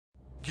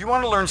Do you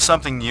want to learn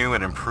something new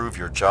and improve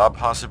your job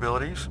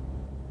possibilities?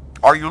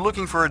 Are you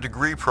looking for a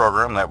degree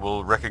program that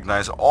will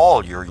recognize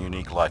all your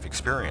unique life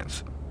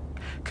experience?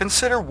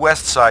 Consider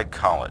Westside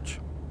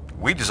College.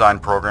 We design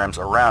programs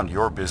around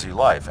your busy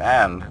life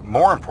and,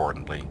 more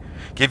importantly,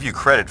 give you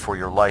credit for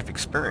your life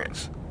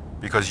experience,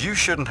 because you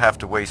shouldn't have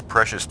to waste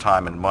precious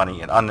time and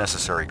money in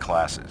unnecessary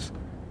classes.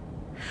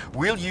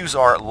 We'll use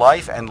our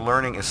Life and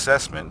Learning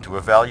Assessment to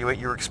evaluate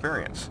your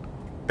experience.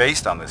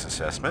 Based on this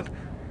assessment,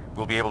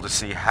 we'll be able to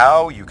see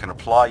how you can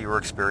apply your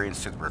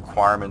experience to the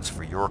requirements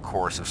for your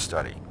course of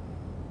study.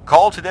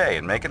 Call today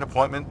and make an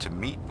appointment to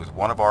meet with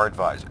one of our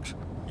advisors.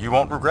 You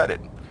won't regret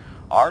it.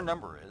 Our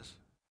number is...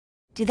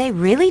 Do they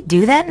really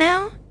do that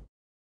now?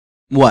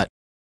 What?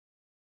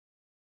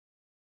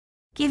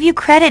 Give you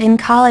credit in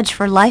college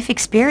for life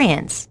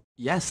experience.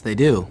 Yes, they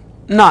do.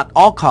 Not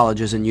all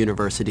colleges and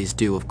universities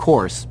do, of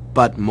course,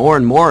 but more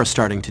and more are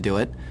starting to do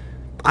it.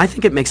 I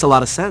think it makes a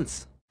lot of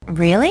sense.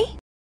 Really?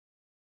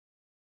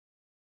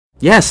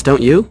 Yes,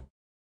 don't you?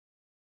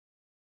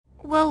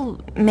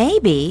 Well,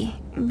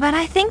 maybe, but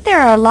I think there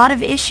are a lot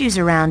of issues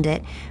around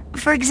it.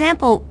 For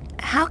example,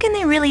 how can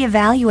they really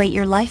evaluate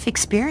your life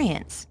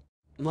experience?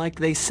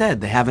 Like they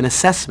said, they have an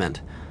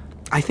assessment.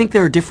 I think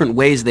there are different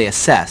ways they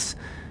assess.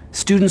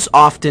 Students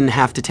often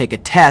have to take a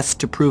test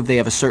to prove they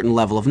have a certain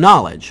level of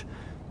knowledge.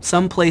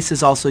 Some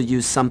places also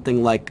use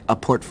something like a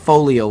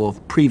portfolio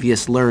of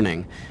previous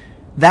learning.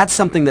 That's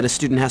something that a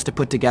student has to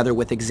put together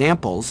with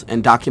examples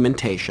and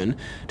documentation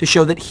to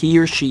show that he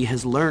or she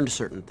has learned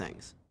certain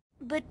things.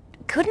 But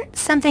couldn't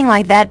something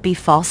like that be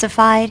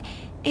falsified?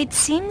 It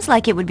seems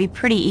like it would be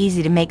pretty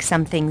easy to make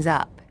some things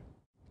up.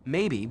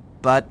 Maybe,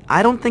 but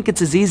I don't think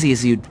it's as easy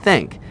as you'd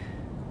think.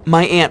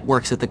 My aunt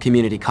works at the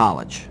community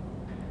college.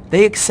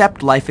 They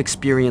accept life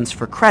experience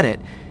for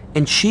credit,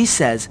 and she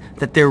says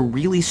that they're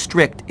really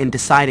strict in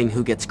deciding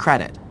who gets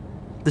credit.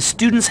 The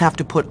students have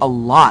to put a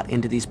lot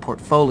into these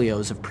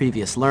portfolios of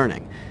previous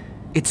learning.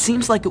 It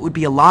seems like it would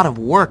be a lot of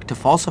work to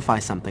falsify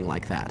something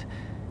like that.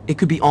 It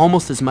could be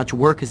almost as much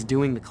work as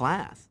doing the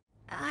class.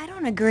 I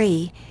don't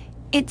agree.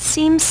 It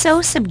seems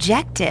so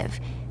subjective.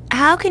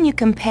 How can you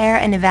compare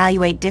and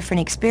evaluate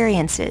different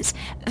experiences?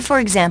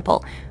 For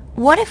example,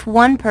 what if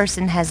one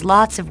person has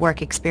lots of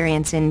work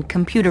experience in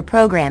computer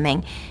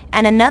programming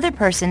and another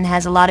person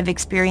has a lot of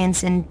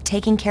experience in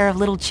taking care of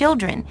little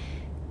children?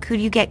 Could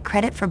you get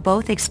credit for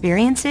both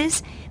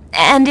experiences?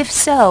 And if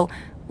so,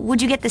 would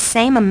you get the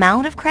same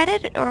amount of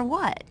credit or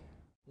what?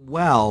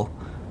 Well,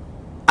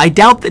 I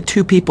doubt that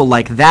two people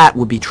like that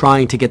would be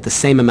trying to get the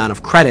same amount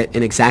of credit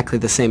in exactly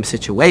the same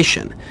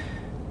situation.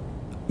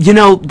 You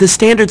know, the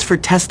standards for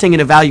testing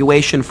and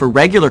evaluation for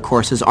regular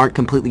courses aren't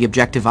completely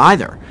objective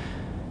either.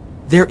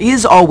 There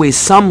is always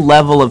some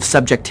level of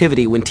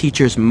subjectivity when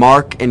teachers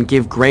mark and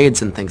give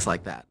grades and things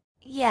like that.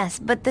 Yes,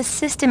 but the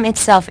system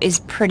itself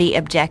is pretty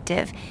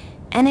objective,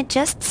 and it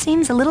just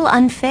seems a little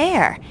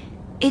unfair.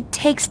 It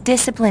takes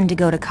discipline to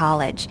go to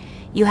college.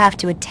 You have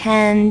to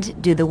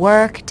attend, do the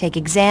work, take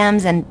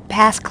exams, and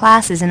pass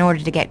classes in order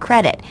to get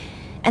credit.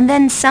 And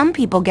then some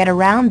people get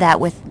around that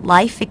with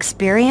life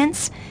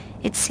experience.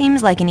 It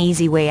seems like an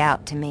easy way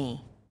out to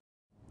me.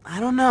 I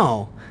don't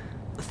know.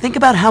 Think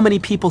about how many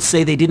people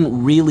say they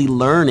didn't really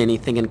learn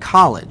anything in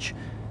college.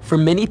 For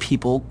many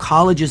people,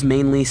 college is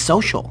mainly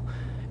social,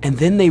 and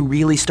then they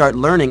really start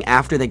learning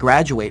after they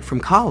graduate from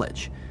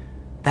college.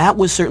 That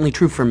was certainly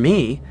true for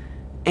me,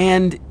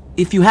 and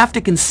if you have to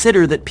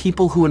consider that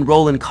people who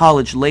enroll in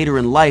college later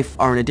in life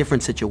are in a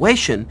different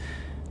situation,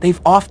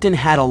 they've often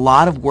had a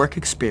lot of work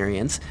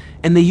experience,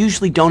 and they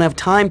usually don't have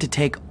time to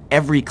take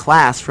every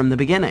class from the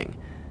beginning.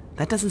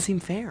 That doesn't seem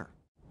fair.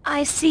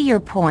 I see your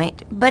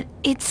point, but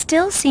it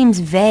still seems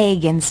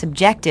vague and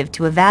subjective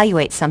to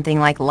evaluate something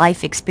like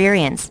life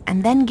experience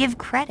and then give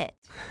credit.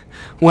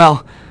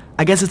 Well,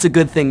 I guess it's a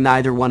good thing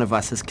neither one of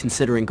us is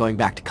considering going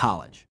back to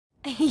college.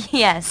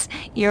 Yes,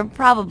 you're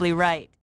probably right.